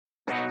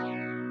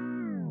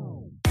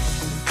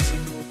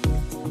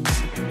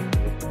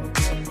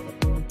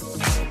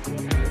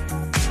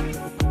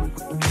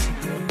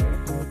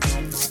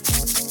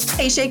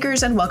Hey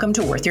Shakers, and welcome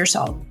to Worth Your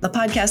Salt, the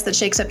podcast that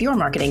shakes up your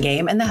marketing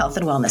game in the health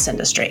and wellness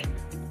industry.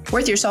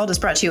 Worth Your Salt is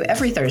brought to you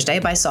every Thursday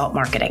by Salt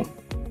Marketing.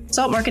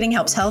 Salt Marketing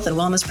helps health and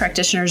wellness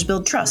practitioners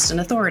build trust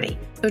and authority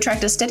to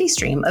attract a steady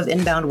stream of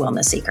inbound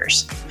wellness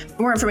seekers.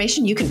 For more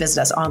information, you can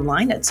visit us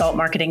online at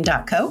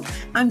saltmarketing.co.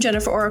 I'm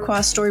Jennifer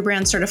Oraquas,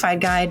 StoryBrand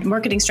Certified Guide,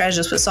 Marketing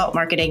Strategist with Salt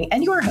Marketing,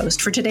 and your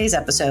host for today's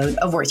episode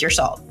of Worth Your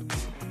Salt.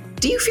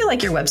 Do you feel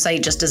like your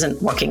website just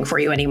isn't working for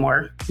you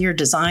anymore? Your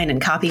design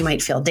and copy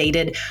might feel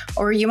dated,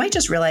 or you might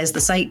just realize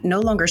the site no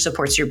longer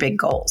supports your big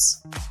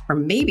goals. Or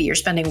maybe you're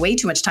spending way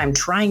too much time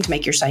trying to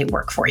make your site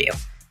work for you.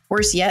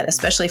 Worse yet,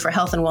 especially for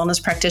health and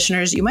wellness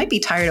practitioners, you might be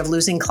tired of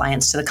losing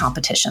clients to the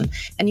competition,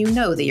 and you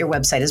know that your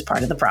website is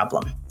part of the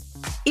problem.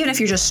 Even if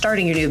you're just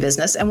starting your new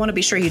business and want to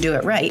be sure you do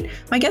it right,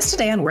 my guest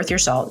today on Worth Your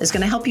Salt is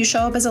going to help you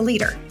show up as a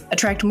leader,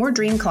 attract more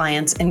dream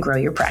clients, and grow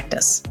your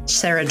practice.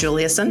 Sarah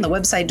Juliuson, the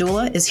website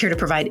doula, is here to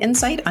provide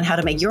insight on how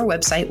to make your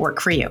website work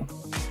for you.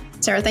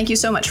 Sarah, thank you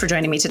so much for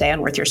joining me today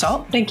on Worth Your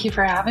Salt. Thank you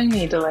for having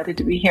me. Delighted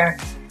to be here.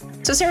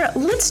 So Sarah,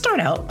 let's start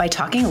out by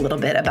talking a little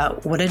bit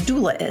about what a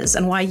doula is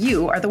and why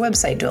you are the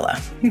website doula.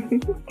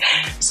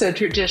 So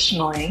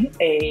traditionally,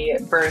 a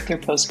birth or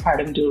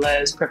postpartum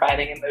doula is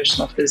providing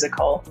emotional,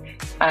 physical,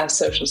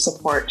 social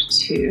support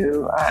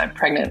to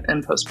pregnant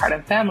and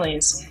postpartum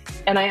families.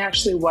 And I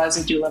actually was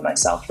a doula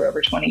myself for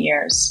over 20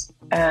 years.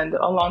 And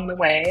along the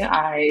way,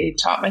 I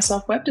taught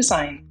myself web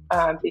design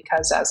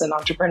because as an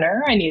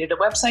entrepreneur, I needed a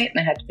website and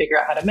I had to figure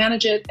out how to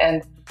manage it.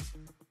 And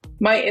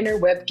my inner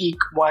web geek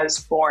was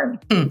born.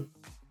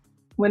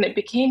 When it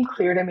became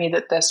clear to me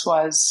that this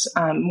was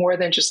more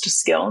than just a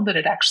skill, that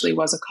it actually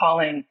was a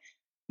calling,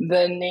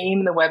 the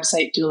name, the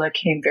website doula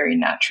came very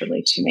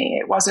naturally to me.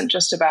 It wasn't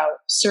just about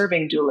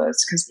serving doulas,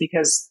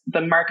 because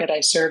the market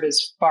I serve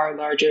is far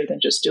larger than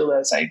just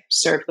doulas. I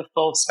serve the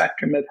full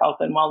spectrum of health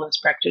and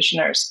wellness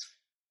practitioners.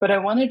 But I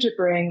wanted to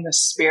bring the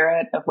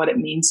spirit of what it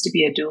means to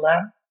be a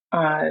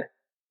doula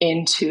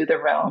into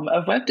the realm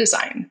of web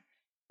design,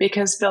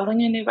 because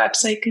building a new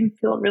website can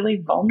feel really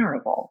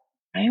vulnerable.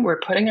 Right? We're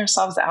putting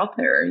ourselves out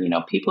there. You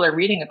know, people are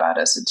reading about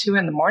us at 2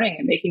 a.m.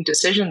 and making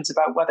decisions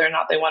about whether or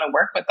not they want to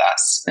work with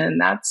us. And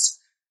that's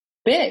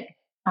big.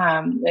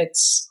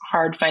 It's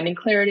hard finding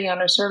clarity on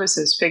our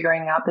services,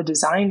 figuring out the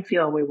design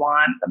feel we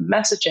want, the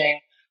messaging,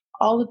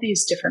 all of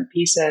these different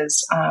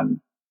pieces.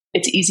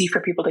 It's easy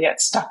for people to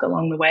get stuck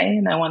along the way.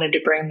 And I wanted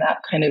to bring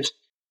that kind of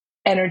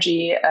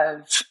energy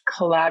of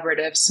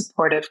collaborative,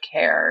 supportive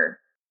care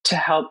to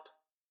help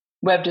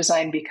web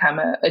design become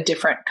a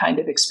different kind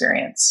of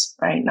experience,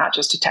 right? Not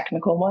just a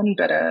technical one,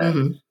 but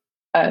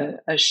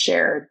a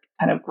shared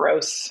kind of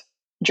growth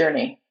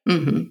journey.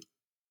 Mm-hmm.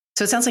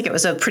 So it sounds like it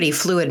was a pretty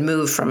fluid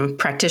move from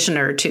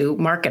practitioner to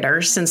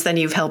marketer. Since then,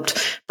 you've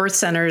helped birth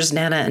centers,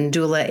 Nana and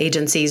doula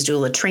agencies,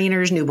 doula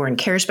trainers, newborn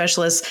care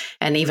specialists,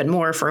 and even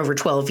more for over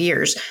 12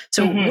 years.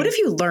 So what have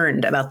you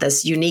learned about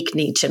this unique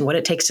niche and what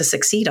it takes to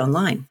succeed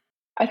online?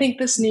 I think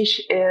this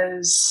niche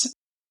is,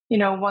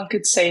 one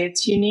could say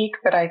it's unique,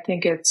 but I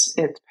think it's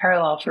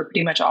parallel for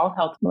pretty much all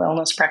health and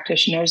wellness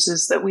practitioners,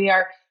 is that we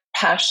are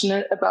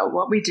passionate about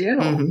what we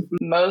do.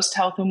 Most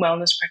health and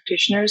wellness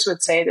practitioners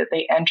would say that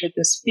they entered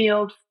this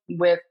field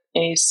with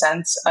a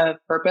sense of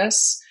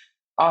purpose,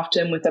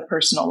 often with a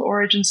personal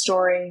origin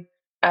story.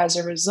 As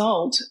a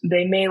result,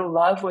 they may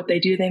love what they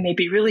do. They may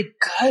be really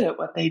good at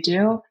what they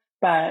do,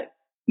 but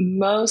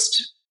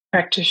most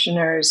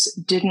practitioners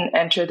didn't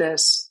enter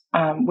this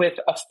with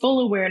a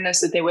full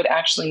awareness that they would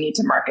actually need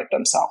to market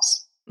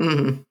themselves.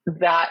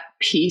 That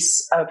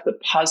piece of the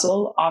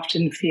puzzle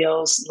often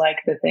feels like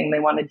the thing they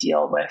want to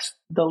deal with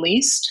the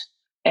least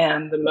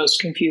and the most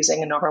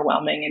confusing and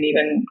overwhelming and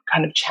even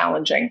kind of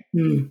challenging.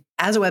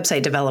 As a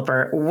website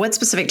developer, what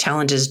specific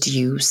challenges do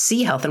you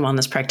see health and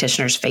wellness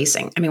practitioners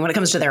facing? I mean, when it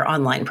comes to their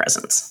online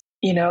presence?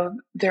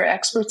 They're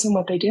experts in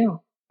what they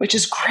do, which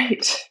is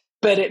great.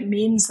 But it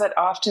means that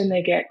often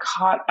they get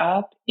caught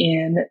up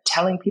in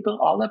telling people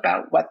all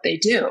about what they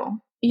do.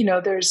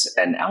 There's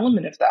an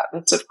element of that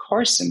that's, of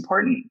course,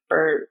 important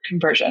for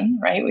conversion,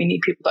 right? We need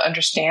people to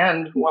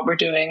understand what we're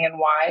doing and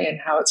why and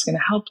how it's going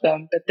to help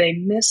them. But they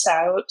miss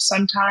out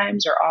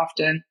sometimes or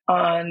often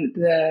on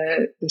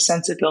the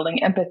sense of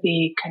building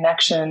empathy,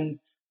 connection,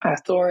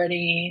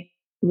 authority,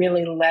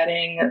 really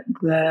letting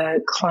the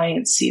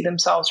client see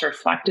themselves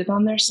reflected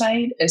on their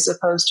site, as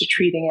opposed to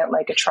treating it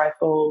like a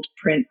trifold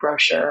print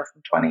brochure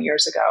from 20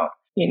 years ago,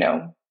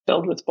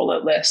 filled with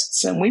bullet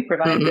lists. And we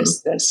provide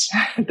this,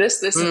 and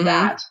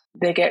that.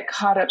 They get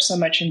caught up so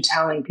much in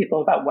telling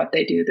people about what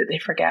they do that they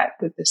forget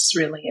that this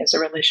really is a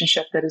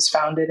relationship that is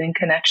founded in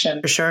connection.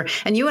 For sure.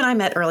 And you and I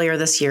met earlier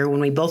this year when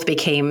we both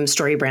became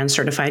StoryBrand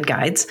Certified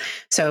Guides.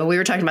 So we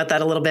were talking about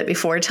that a little bit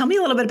before. Tell me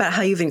a little bit about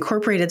how you've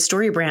incorporated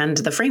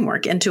StoryBrand, the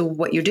framework, into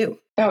what you do.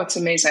 Oh, it's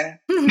amazing.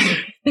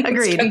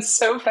 Agreed. It's been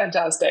so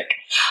fantastic.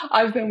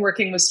 I've been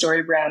working with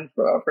StoryBrand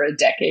for over a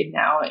decade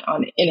now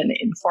in an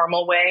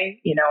informal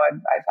way.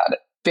 I've had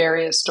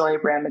various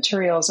StoryBrand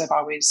materials I've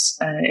always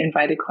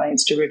invited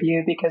clients to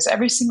review, because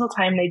every single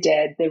time they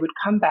did, they would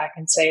come back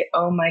and say,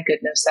 oh my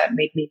goodness, that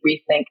made me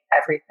rethink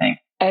everything.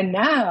 And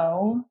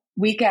now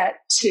we get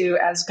to,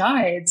 as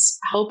guides,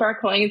 help our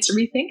clients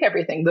rethink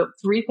everything,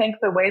 rethink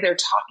the way they're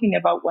talking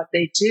about what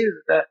they do,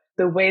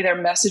 the way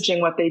they're messaging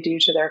what they do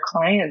to their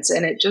clients.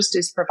 And it just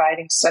is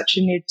providing such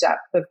a new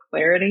depth of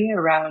clarity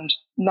around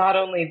not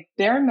only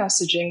their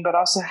messaging, but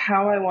also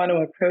how I want to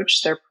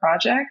approach their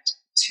project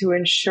to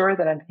ensure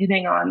that I'm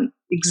hitting on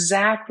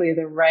exactly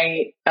the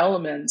right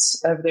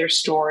elements of their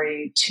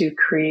story to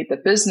create the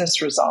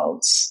business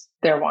results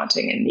they're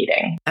wanting and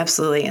needing.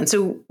 Absolutely. And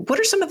so what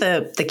are some of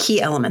the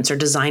key elements or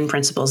design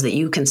principles that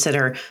you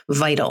consider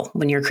vital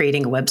when you're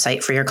creating a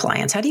website for your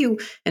clients? How do you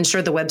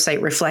ensure the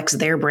website reflects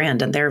their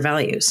brand and their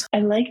values? I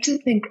like to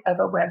think of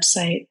a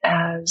website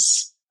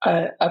as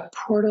a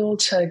portal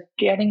to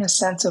getting a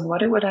sense of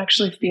what it would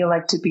actually feel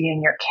like to be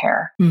in your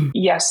care.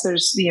 Yes,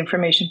 there's the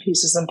information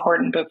piece is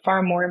important, but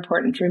far more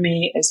important for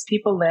me is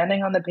people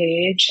landing on the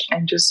page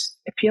and just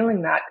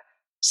feeling that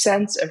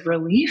sense of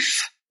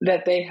relief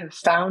that they have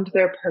found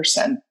their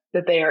person,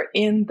 that they are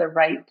in the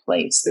right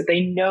place, that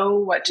they know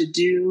what to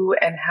do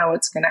and how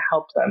it's going to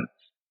help them.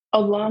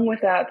 Along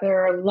with that,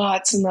 there are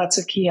lots and lots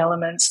of key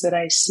elements that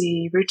I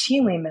see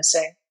routinely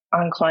missing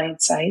on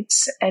client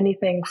sites.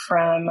 Anything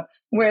from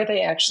where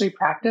they actually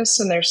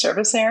practice in their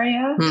service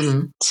area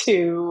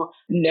to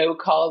no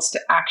calls to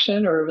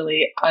action or a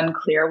really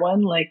unclear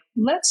one, like,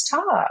 let's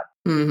talk.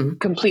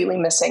 Completely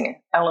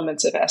missing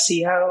elements of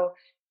SEO.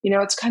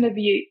 It's kind of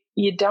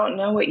you don't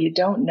know what you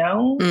don't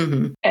know.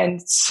 And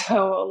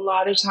so a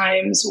lot of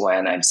times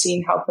when I've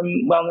seen health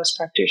and wellness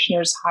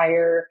practitioners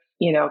hire,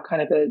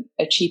 kind of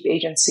a cheap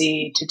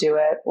agency to do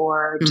it,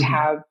 or to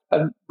have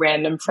a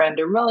random friend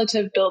or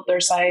relative build their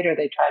site, or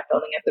they try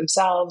building it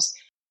themselves.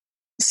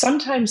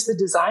 Sometimes the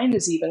design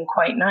is even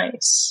quite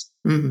nice.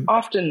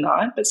 Often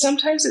not, but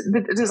sometimes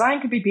the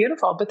design could be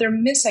beautiful, but they're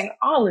missing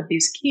all of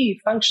these key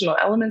functional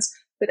elements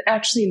that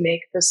actually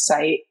make the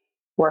site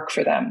work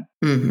for them.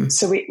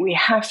 So we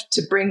have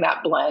to bring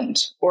that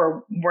blend,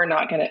 or we're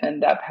not going to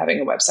end up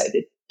having a website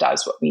that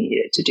does what we need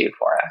it to do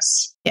for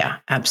us. Yeah,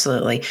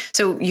 absolutely.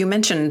 So you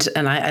mentioned,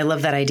 and I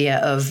love that idea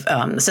of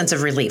the sense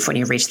of relief when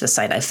you reach the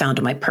site. I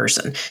found my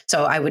person.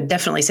 So I would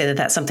definitely say that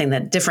that's something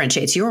that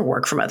differentiates your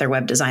work from other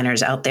web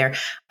designers out there.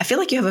 I feel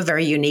like you have a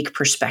very unique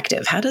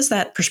perspective. How does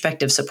that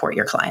perspective support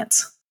your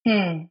clients?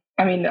 I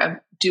mean, I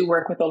do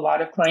work with a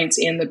lot of clients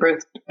in the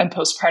birth and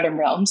postpartum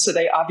realm. So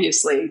they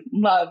obviously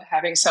love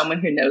having someone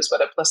who knows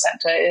what a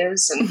placenta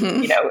is and,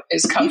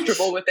 is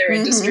comfortable with their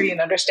industry and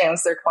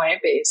understands their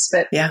client base.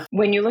 But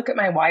when you look at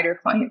my wider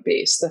client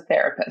base, the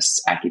therapists,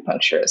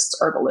 acupuncturists,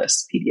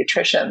 herbalists,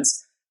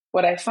 pediatricians,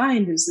 what I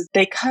find is that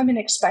they come in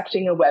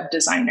expecting a web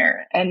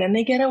designer, and then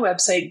they get a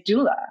website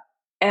doula,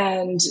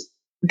 and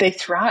they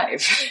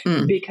thrive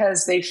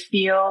because they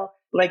feel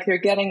like they're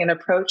getting an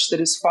approach that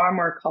is far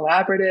more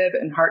collaborative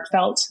and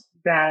heartfelt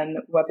than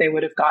what they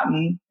would have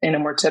gotten in a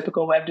more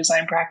typical web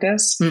design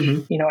practice.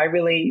 I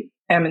really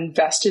am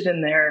invested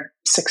in their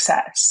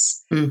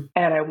success, and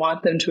I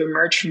want them to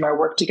emerge from our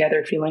work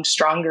together feeling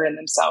stronger in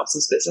themselves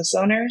as business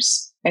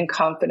owners and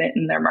confident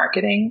in their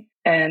marketing.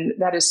 And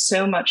that is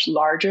so much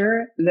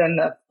larger than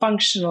the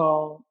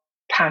functional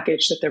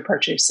package that they're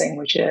purchasing,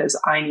 which is,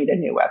 I need a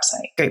new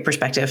website. Great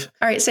perspective.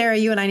 All right, Sarah,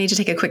 you and I need to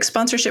take a quick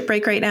sponsorship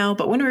break right now.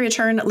 But when we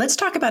return, let's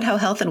talk about how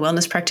health and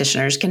wellness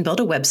practitioners can build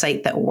a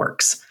website that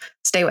works.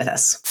 Stay with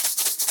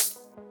us.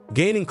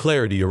 Gaining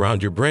clarity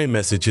around your brand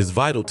message is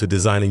vital to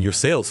designing your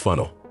sales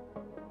funnel.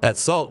 At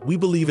SALT, we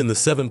believe in the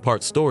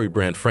 7-part story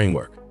brand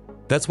framework.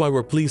 That's why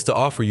we're pleased to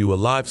offer you a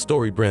live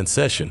story brand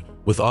session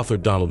with author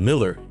Donald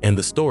Miller and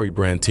the story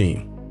brand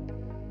team.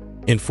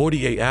 In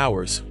 48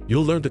 hours,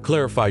 you'll learn to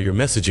clarify your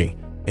messaging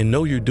and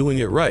know you're doing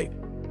it right.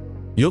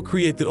 You'll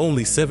create the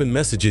only 7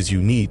 messages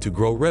you need to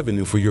grow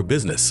revenue for your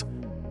business.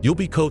 You'll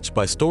be coached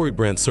by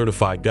StoryBrand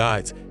certified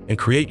guides and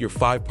create your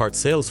 5-part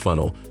sales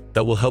funnel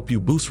that will help you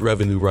boost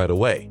revenue right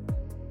away.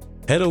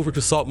 Head over to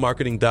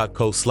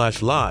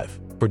saltmarketing.co/live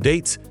for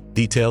dates,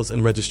 details,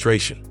 and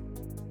registration.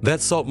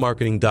 That's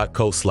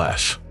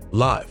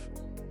saltmarketing.co/live.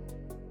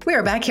 We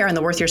are back here on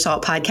the Worth Your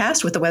Salt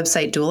podcast with the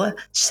website doula,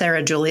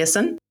 Sarah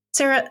Juliuson.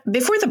 Sarah,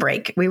 before the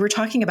break, we were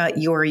talking about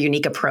your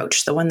unique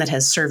approach, the one that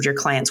has served your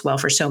clients well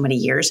for so many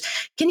years.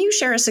 Can you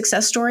share a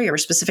success story or a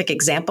specific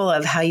example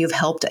of how you've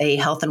helped a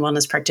health and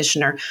wellness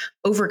practitioner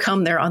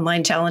overcome their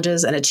online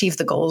challenges and achieve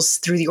the goals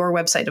through your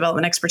website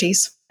development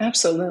expertise?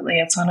 Absolutely.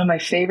 It's one of my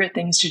favorite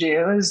things to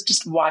do, is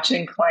just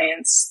watching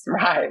clients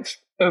thrive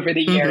over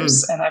the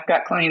years. And I've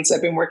got clients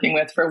I've been working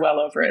with for well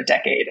over a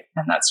decade.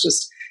 And that's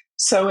just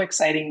so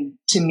exciting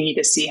to me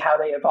to see how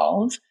they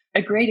evolve.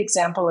 A great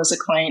example is a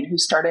client who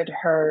started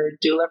her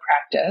doula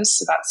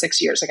practice about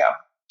 6 years ago.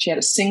 She had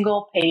a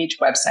single page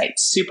website,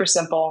 super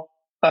simple,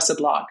 plus a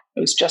blog.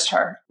 It was just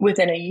her.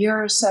 Within a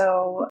year or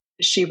so,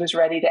 she was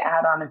ready to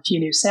add on a few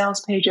new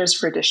sales pages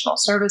for additional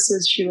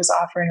services she was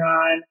offering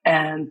on,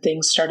 and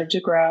things started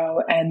to grow.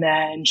 And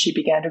then she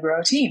began to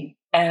grow a team.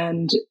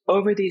 And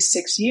over these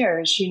 6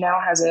 years, she now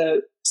has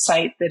a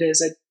site that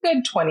is a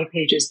good 20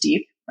 pages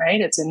deep,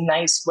 right? It's a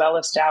nice,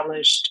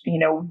 well-established,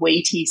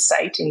 weighty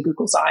site in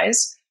Google's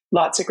eyes.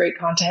 lots of great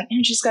content,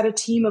 and she's got a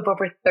team of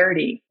over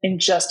 30 in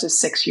just a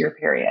 6-year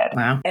period.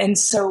 Wow. And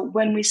so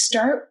when we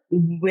start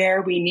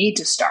where we need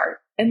to start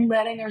and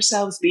letting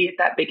ourselves be at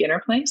that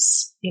beginner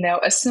place,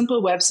 a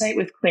simple website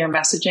with clear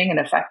messaging and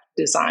effective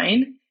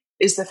design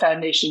is the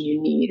foundation you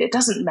need. It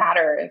doesn't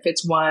matter if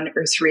it's 1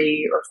 or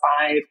 3 or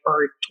 5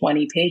 or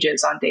 20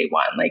 pages on day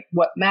one. Like,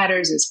 what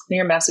matters is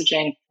clear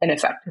messaging and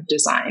effective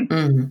design.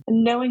 Mm-hmm.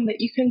 And knowing that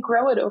you can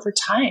grow it over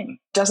time.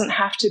 Doesn't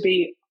have to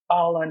be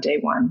all on day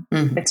one.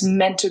 Mm-hmm. It's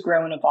meant to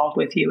grow and evolve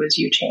with you as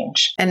you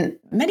change. And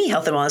many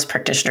health and wellness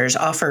practitioners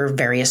offer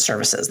various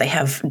services. They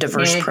have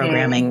diverse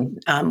programming,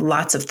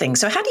 lots of things.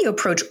 So how do you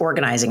approach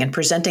organizing and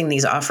presenting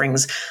these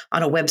offerings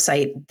on a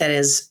website that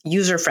is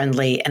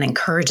user-friendly and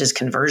encourages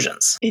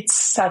conversions? It's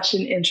such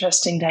an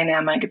interesting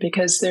dynamic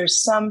because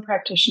there's some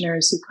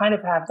practitioners who kind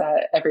of have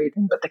that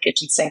everything but the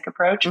kitchen sink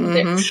approach. And I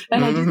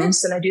do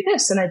this and I do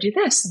this and I do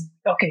this.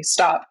 Okay,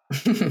 stop.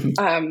 Because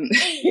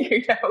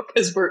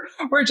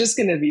we're just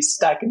going to be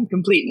stuck in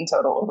complete and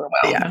total overwhelm.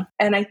 Yeah.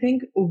 And I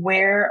think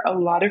where a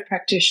lot of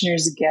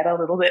practitioners get a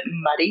little bit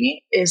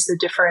muddy is the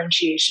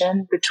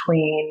differentiation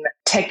between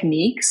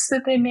techniques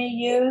that they may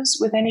use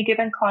with any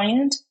given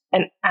client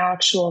and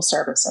actual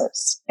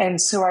services. And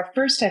so our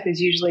first step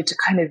is usually to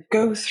kind of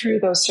go through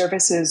those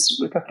services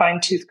with a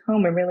fine-tooth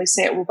comb and really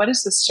say, well, what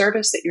is the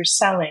service that you're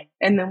selling?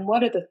 And then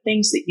what are the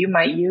things that you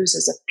might use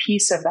as a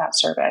piece of that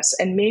service?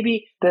 And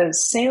maybe the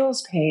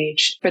sales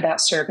page for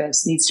that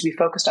service needs to be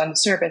focused on the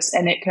service,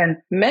 and it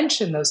can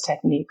mention those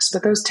techniques,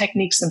 but those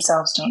techniques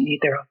themselves don't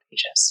need their own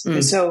pages.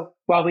 And so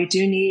while we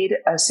do need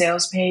a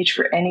sales page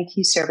for any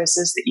key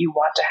services that you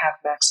want to have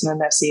maximum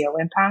SEO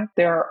impact,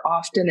 there are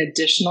often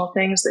additional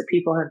things that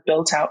people have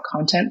built out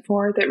content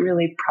for that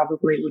really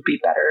probably would be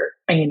better,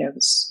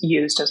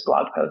 used as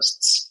blog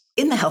posts.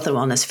 In the health and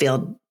wellness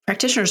field,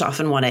 practitioners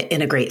often want to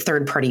integrate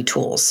third-party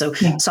tools. So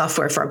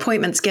software for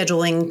appointment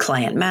scheduling,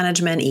 client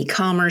management,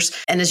 e-commerce.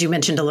 And as you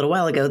mentioned a little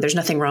while ago, there's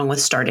nothing wrong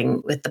with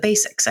starting with the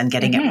basics and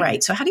getting it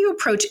right. So how do you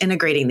approach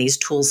integrating these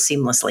tools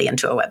seamlessly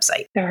into a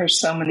website? There are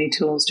so many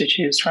tools to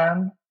choose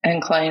from,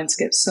 and clients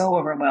get so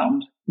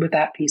overwhelmed with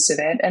that piece of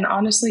it. And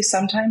honestly,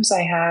 sometimes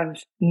I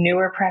have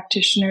newer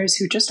practitioners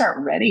who just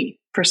aren't ready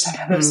for some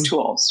of those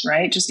tools,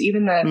 right? Just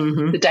even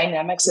the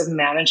dynamics of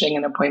managing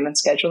an appointment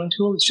scheduling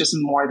tool is just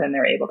more than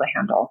they're able to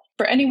handle.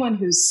 For anyone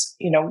who's,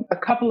 a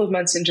couple of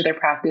months into their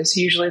practice,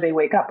 usually they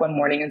wake up one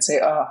morning and say,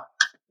 oh,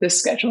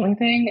 this scheduling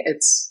thing,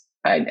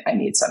 I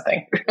need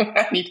something.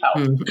 I need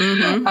help.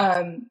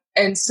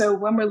 And so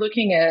when we're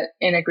looking at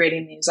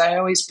integrating these, I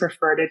always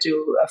prefer to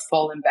do a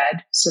full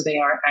embed so they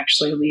aren't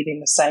actually leaving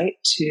the site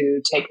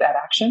to take that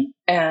action.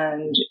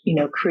 And,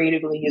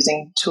 creatively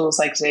using tools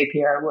like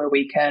Zapier where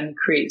we can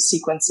create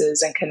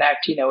sequences and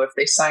connect, if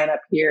they sign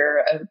up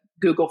here, a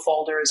Google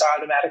folder is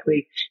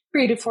automatically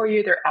created for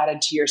you. They're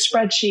added to your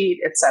spreadsheet,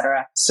 et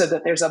cetera, so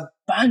that there's a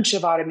bunch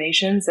of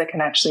automations that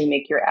can actually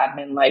make your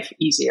admin life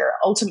easier.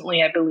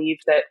 Ultimately, I believe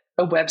that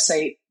a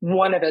website,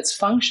 one of its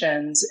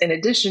functions, in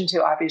addition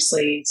to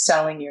obviously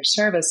selling your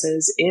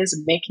services,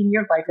 is making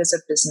your life as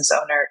a business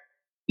owner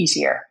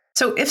easier.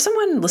 So if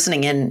someone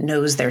listening in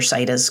knows their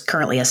site is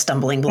currently a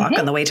stumbling block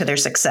on the way to their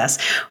success,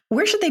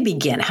 where should they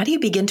begin? How do you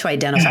begin to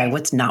identify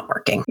what's not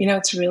working?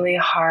 It's really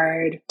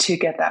hard to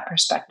get that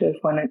perspective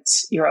when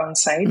it's your own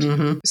site.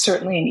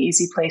 Certainly an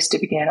easy place to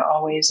begin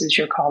always is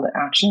your call to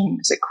action.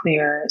 Is it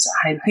clear? Is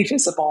it highly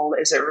visible?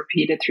 Is it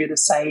repeated through the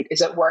site?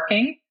 Is it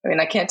working?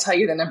 I can't tell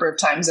you the number of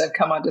times I've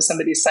come onto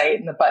somebody's site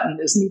and the button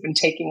isn't even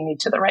taking me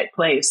to the right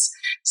place.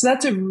 So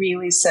that's a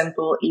really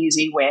simple,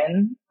 easy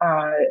win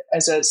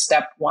as a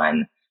step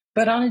one.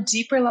 But on a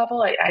deeper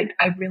level, I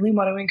really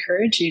want to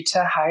encourage you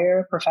to hire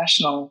a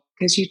professional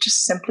because you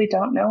just simply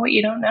don't know what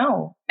you don't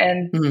know.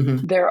 And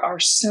there are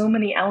so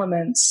many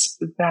elements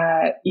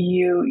that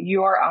you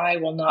or I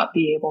will not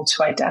be able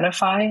to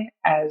identify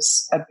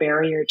as a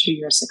barrier to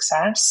your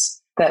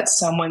success that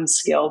someone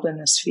skilled in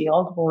this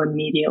field will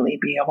immediately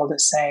be able to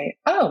say,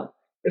 oh,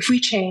 if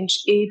we change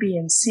A, B,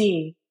 and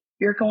C,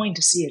 you're going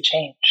to see a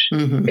change.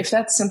 If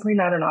that's simply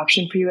not an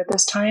option for you at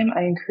this time,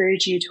 I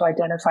encourage you to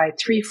identify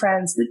 3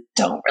 friends that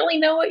don't really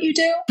know what you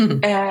do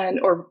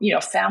or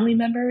family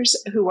members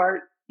who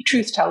are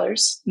truth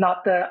tellers,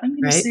 not the, I'm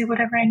going to say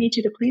whatever I need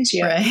to please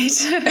you. Right.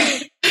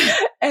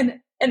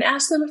 and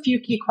ask them a few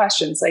key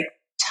questions like,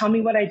 tell me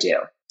what I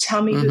do.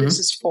 Tell me who this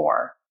is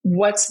for.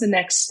 What's the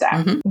next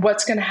step?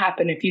 What's going to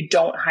happen if you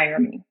don't hire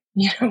me?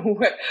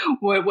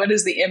 What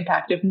is the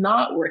impact of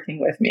not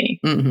working with me?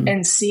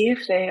 And see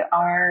if they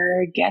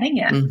are getting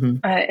it.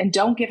 And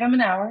don't give them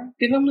an hour.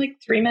 Give them like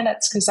 3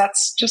 minutes because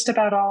that's just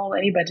about all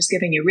anybody's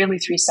giving you. Really,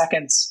 3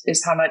 seconds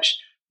is how much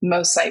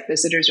most site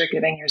visitors are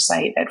giving your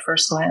site at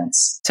first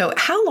glance. So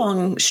how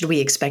long should we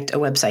expect a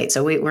website?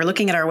 So we're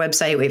looking at our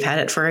website. We've had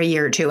it for a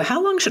year or two.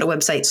 How long should a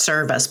website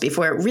serve us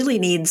before it really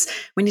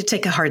we need to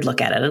take a hard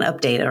look at it, an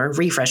update or a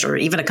refresh or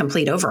even a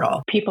complete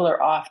overhaul? People are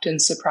often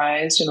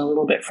surprised and a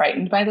little bit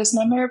frightened by this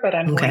number, but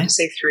I'm going to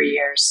say 3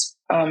 years.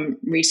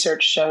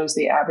 Research shows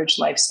the average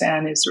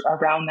lifespan is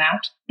around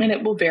that, and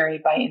it will vary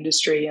by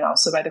industry and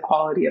also by the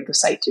quality of the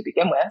site to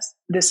begin with.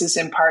 This is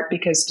in part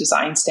because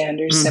design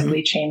standards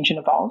simply change and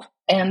evolve,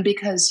 and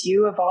because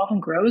you evolve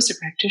and grow as a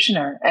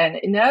practitioner. And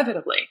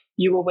inevitably,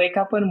 you will wake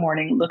up one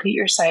morning, look at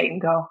your site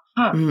and go,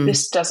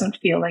 this doesn't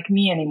feel like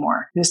me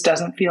anymore. This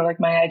doesn't feel like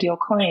my ideal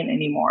client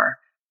anymore.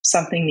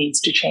 Something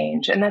needs to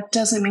change. And that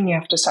doesn't mean you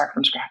have to start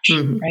from scratch,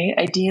 right?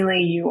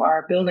 Ideally, you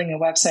are building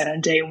a website on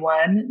day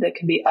one that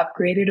can be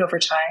upgraded over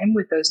time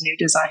with those new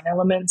design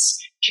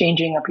elements,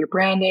 changing up your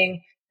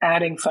branding,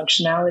 adding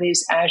functionalities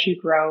as you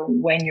grow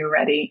when you're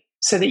ready,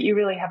 so that you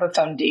really have a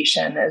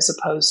foundation as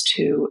opposed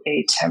to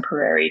a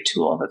temporary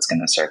tool that's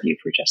going to serve you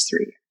for just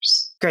 3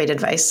 years. Great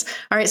advice.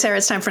 All right, Sarah,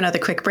 it's time for another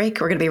quick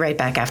break. We're going to be right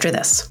back after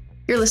this.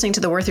 You're listening to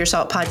the Worth Your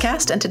Salt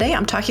podcast, and today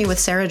I'm talking with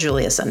Sarah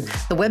Juliuson,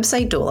 the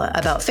website doula,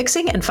 about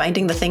fixing and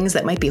finding the things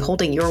that might be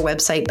holding your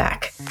website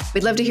back.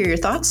 We'd love to hear your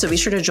thoughts, so be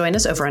sure to join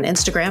us over on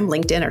Instagram,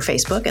 LinkedIn, or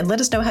Facebook, and let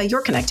us know how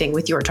you're connecting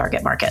with your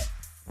target market.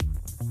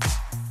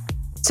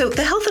 So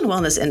the health and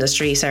wellness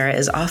industry, Sarah,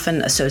 is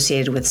often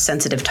associated with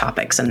sensitive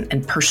topics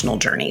and personal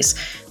journeys.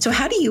 So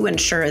how do you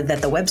ensure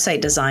that the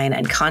website design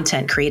and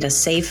content create a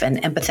safe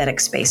and empathetic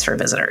space for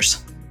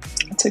visitors?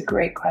 It's a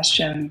great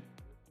question.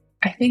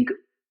 I think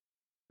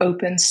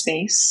open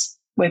space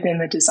within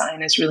the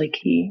design is really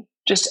key.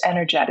 Just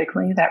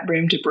energetically, that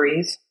room to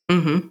breathe,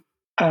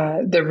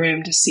 the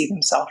room to see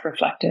themselves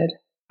reflected,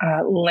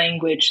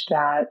 language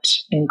that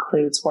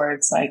includes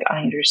words like,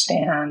 I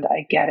understand,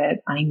 I get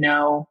it, I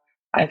know,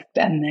 I've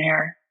been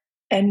there.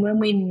 And when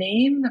we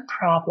name the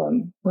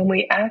problem, when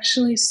we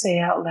actually say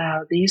out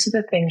loud, these are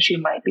the things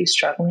you might be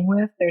struggling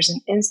with, there's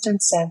an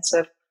instant sense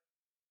of,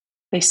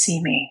 they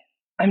see me.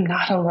 I'm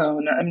not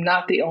alone. I'm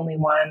not the only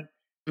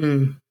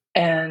one.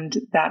 And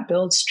that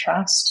builds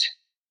trust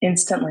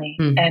instantly.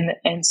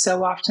 And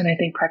so often I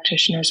think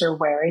practitioners are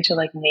wary to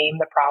name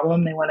the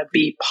problem. They want to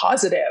be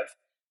positive,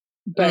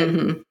 but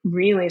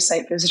really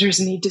site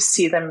visitors need to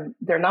see them.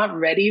 They're not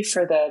ready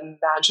for the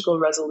magical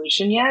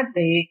resolution yet.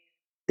 They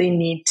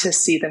need to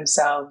see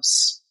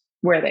themselves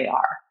where they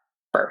are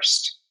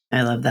first.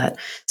 I love that.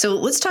 So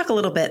let's talk a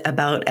little bit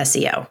about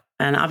SEO.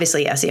 And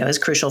obviously SEO is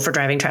crucial for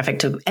driving traffic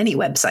to any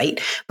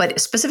website,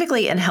 but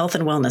specifically in health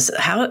and wellness,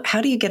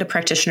 how do you get a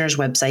practitioner's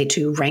website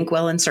to rank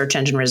well in search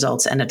engine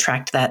results and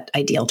attract that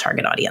ideal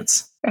target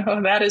audience?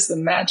 Oh, that is the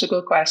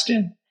magical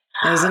question.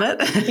 Isn't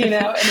it? And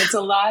it's a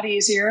lot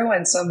easier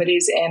when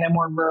somebody's in a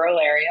more rural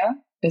area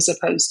as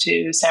opposed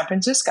to San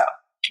Francisco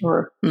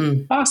or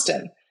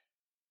Boston.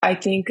 I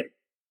think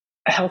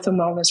health and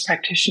wellness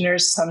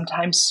practitioners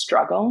sometimes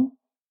struggle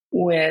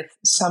with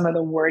some of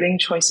the wording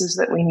choices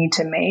that we need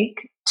to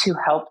make to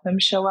help them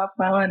show up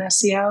well in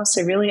SEO.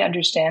 So really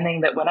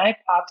understanding that when I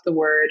pop the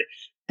word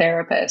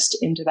therapist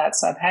into that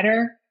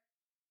subheader,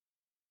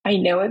 I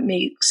know it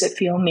makes it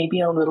feel maybe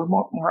a little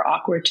more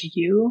awkward to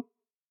you,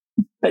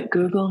 but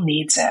Google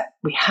needs it.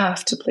 We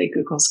have to play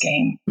Google's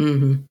game.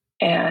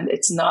 And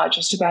it's not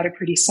just about a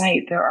pretty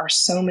site. There are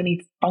so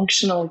many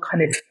functional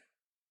kind of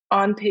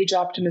on-page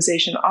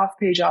optimization,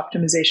 off-page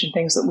optimization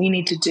things that we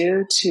need to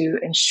do to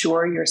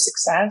ensure your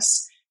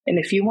success. And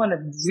if you want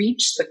to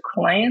reach the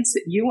clients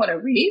that you want to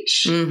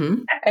reach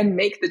and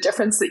make the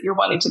difference that you're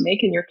wanting to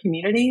make in your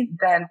community,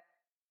 then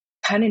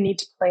kind of need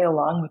to play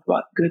along with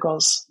what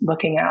Google's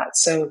looking at.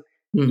 So,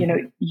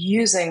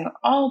 using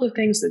all the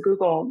things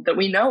that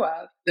we know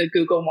of, that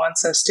Google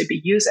wants us to be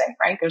using,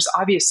 right? There's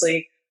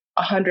obviously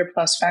 100+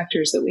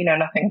 factors that we know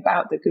nothing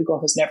about that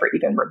Google has never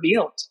even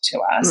revealed to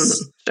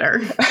us.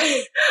 Sure.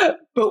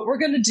 But we're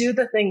going to do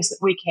the things that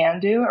we can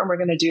do, and we're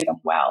going to do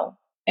them well.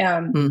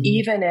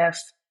 Even if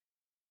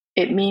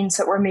it means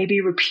that we're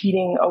maybe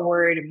repeating a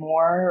word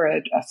more or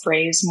a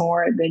phrase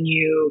more than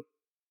you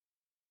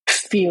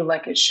feel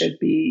like it should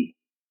be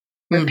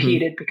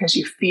repeated because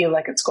you feel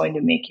like it's going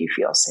to make you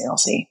feel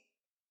salesy.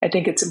 I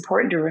think it's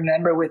important to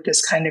remember with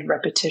this kind of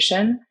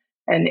repetition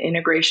and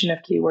integration of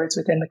keywords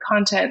within the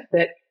content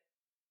that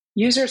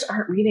users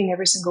aren't reading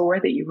every single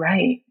word that you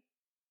write,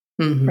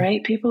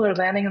 right? People are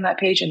landing on that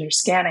page and they're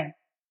scanning.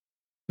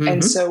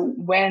 And so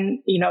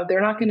when, they're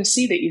not going to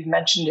see that you've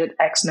mentioned it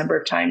X number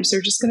of times, they're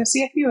just going to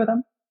see a few of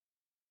them.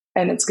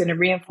 And it's going to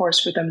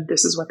reinforce for them,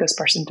 this is what this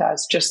person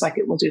does, just like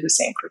it will do the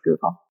same for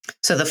Google.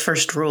 So the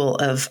first rule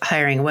of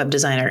hiring a web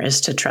designer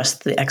is to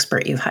trust the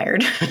expert you've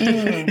hired.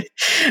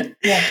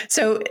 Yeah.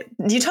 So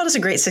you told us a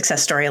great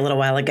success story a little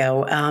while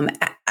ago.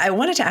 I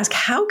wanted to ask,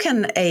 how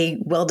can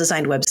a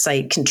well-designed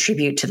website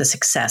contribute to the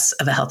success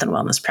of a health and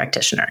wellness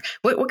practitioner?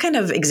 What kind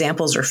of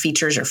examples or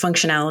features or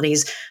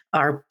functionalities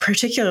are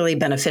particularly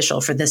beneficial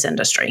for this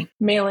industry?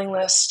 Mailing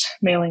list.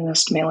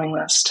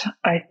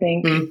 I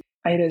think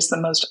it is the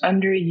most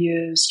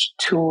underused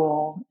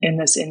tool in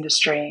this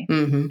industry.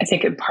 I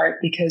think in part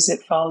because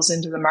it falls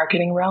into the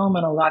marketing realm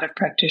and a lot of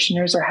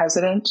practitioners are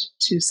hesitant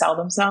to sell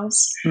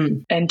themselves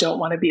and don't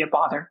want to be a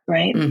bother,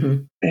 right?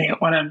 They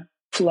don't want to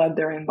flood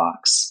their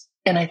inbox.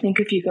 And I think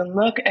if you can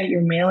look at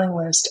your mailing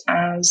list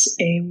as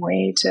a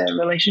way to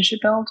relationship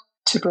build,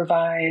 to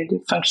provide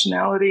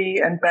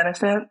functionality and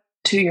benefit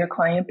to your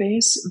client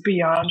base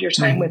beyond your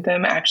time with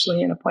them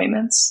actually in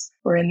appointments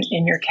or in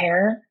your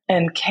care,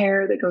 and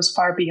care that goes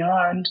far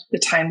beyond the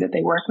time that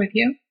they work with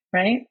you,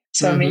 right?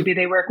 So maybe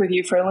they work with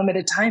you for a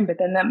limited time, but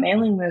then that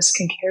mailing list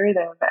can carry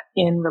them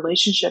in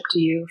relationship to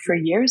you for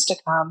years to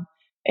come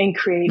and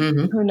create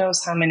who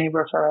knows how many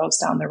referrals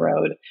down the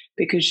road,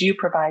 because you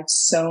provide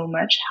so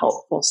much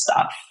helpful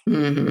stuff.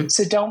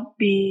 So don't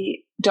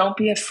be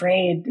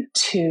afraid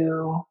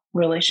to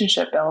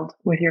relationship build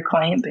with your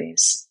client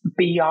base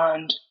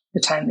beyond the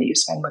time that you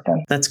spend with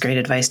them. That's great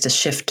advice to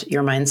shift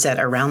your mindset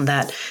around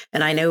that.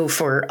 And I know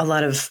for a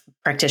lot of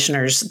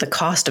practitioners, the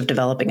cost of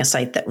developing a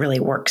site that really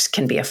works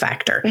can be a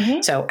factor.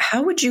 So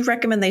how would you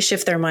recommend they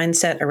shift their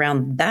mindset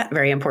around that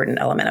very important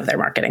element of their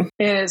marketing?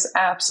 It is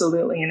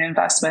absolutely an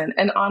investment.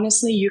 And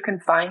honestly, you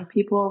can find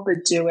people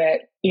that do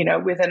it,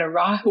 within a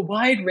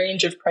wide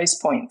range of price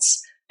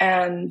points.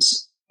 And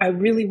I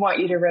really want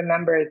you to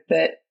remember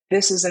that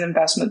this is an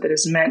investment that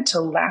is meant to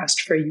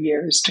last for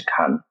years to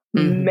come.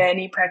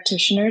 Many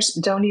practitioners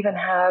don't even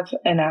have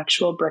an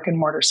actual brick and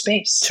mortar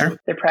space.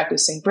 They're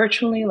practicing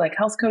virtually like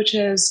health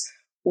coaches,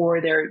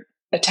 or they're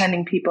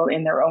attending people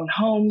in their own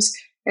homes.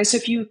 And so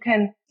if you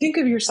can think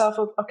of yourself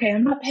of, okay,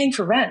 I'm not paying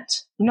for rent.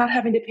 I'm not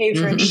having to pay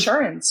for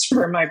insurance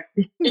for my,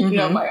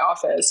 my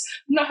office.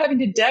 I'm not having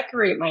to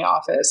decorate my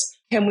office.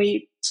 Can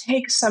we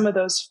take some of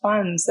those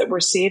funds that we're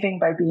saving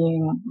by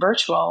being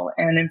virtual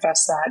and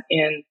invest that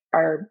in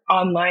our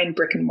online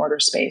brick and mortar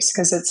space?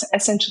 Because it's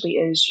essentially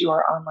is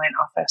your online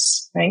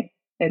office, right?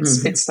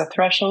 It's the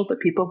threshold that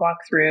people walk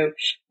through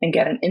and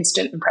get an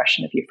instant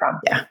impression of you from.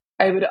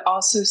 I would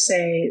also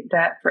say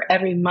that for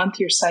every month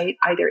your site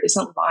either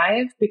isn't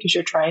live because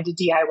you're trying to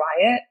DIY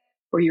it,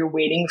 or you're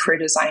waiting for a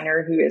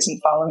designer who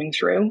isn't following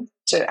through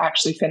to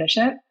actually finish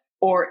it,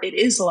 or it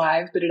is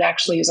live, but it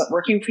actually isn't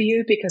working for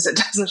you because it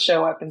doesn't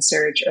show up in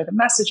search, or the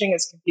messaging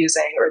is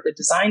confusing, or the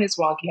design is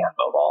wonky on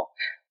mobile,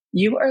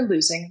 you are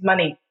losing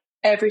money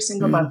every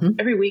single month,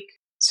 every week.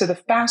 So the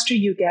faster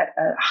you get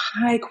a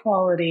high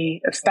quality,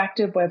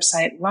 effective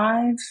website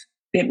live,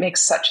 it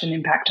makes such an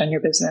impact on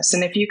your business.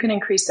 And if you can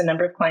increase the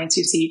number of clients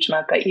you see each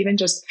month by even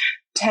just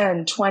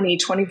 10, 20,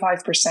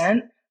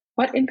 25%,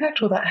 what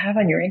impact will that have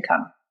on your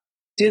income?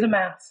 Do the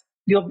math.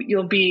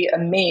 You'll be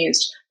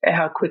amazed at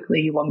how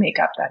quickly you will make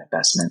up that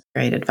investment.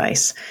 Great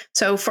advice.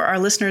 So for our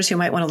listeners who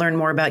might want to learn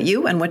more about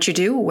you and what you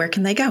do, where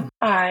can they go?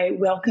 I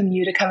welcome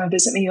you to come and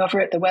visit me over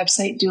at the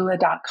website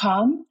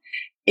doula.com.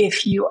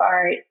 If you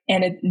are,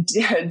 and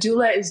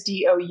doula is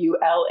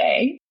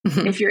DOULA.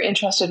 If you're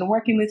interested in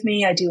working with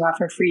me, I do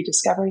offer free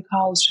discovery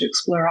calls to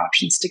explore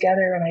options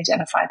together and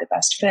identify the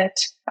best fit.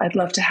 I'd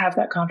love to have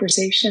that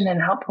conversation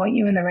and help point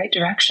you in the right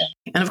direction.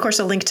 And of course,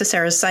 a link to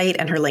Sarah's site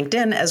and her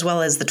LinkedIn, as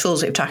well as the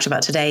tools we've talked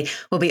about today,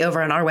 will be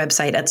over on our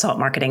website at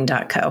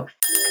saltmarketing.co.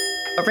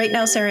 But right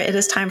now, Sarah, it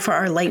is time for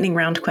our lightning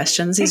round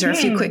questions. These are a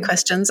few quick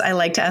questions I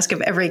like to ask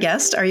of every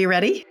guest. Are you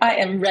ready? I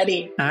am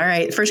ready. All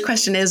right. First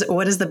question is,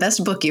 what is the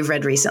best book you've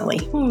read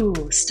recently?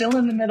 Ooh, still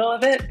in the middle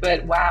of it,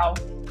 but wow.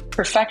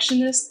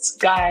 Perfectionist's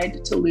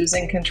Guide to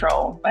Losing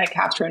Control by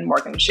Catherine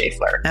Morgan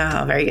Schaeffler.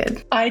 Oh, very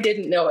good. I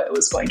didn't know it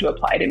was going to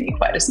apply to me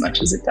quite as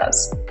much as it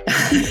does.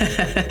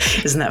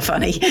 Isn't that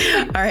funny?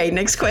 All right.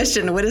 Next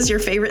question. What is your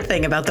favorite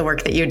thing about the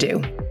work that you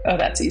do? Oh,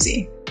 that's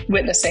easy.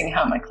 Witnessing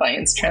how my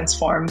clients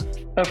transform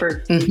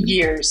over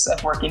years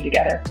of working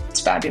together.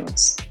 It's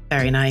fabulous.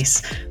 Very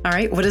nice. All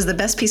right. What is the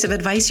best piece of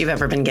advice you've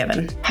ever been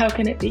given? How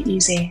can it be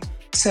easy?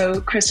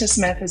 So Krista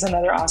Smith is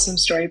another awesome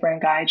story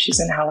brand guide. She's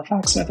in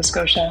Halifax, Nova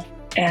Scotia,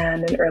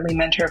 and an early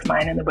mentor of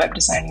mine in the web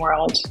design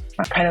world.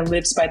 Kind of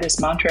lives by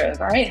this mantra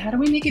of, all right, how do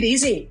we make it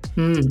easy?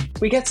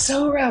 We get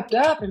so wrapped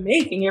up in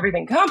making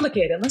everything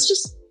complicated. Let's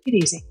just make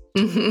it easy.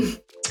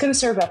 It's going to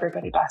serve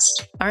everybody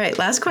best. All right.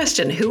 Last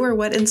question. Who or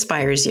what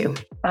inspires you?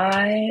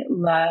 I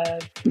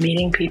love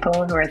meeting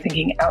people who are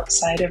thinking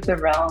outside of the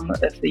realm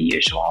of the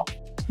usual,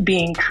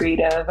 being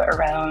creative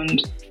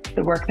around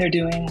the work they're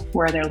doing,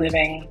 where they're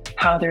living,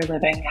 how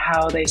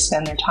they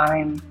spend their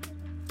time.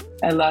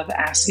 I love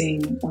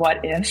asking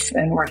what if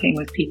and working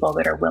with people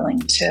that are willing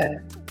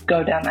to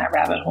go down that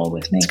rabbit hole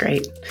with me. That's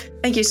great.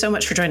 Thank you so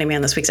much for joining me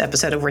on this week's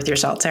episode of Worth Your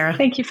Salt, Sarah.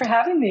 Thank you for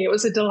having me. It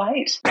was a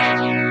delight.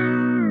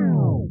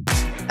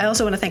 I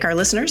also want to thank our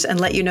listeners and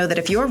let you know that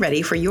if you're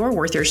ready for your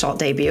Worth Your Salt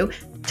debut,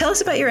 tell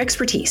us about your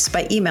expertise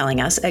by emailing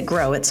us at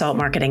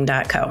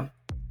grow@saltmarketing.co.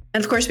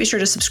 And of course, be sure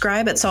to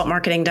subscribe at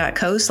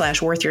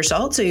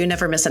saltmarketing.co/worthyyoursalt so you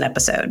never miss an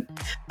episode.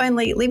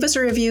 Finally, leave us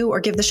a review or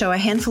give the show a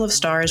handful of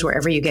stars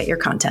wherever you get your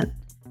content.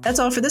 That's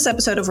all for this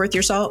episode of Worth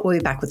Your Salt. We'll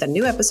be back with a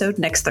new episode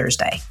next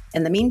Thursday.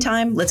 In the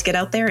meantime, let's get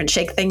out there and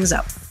shake things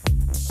up.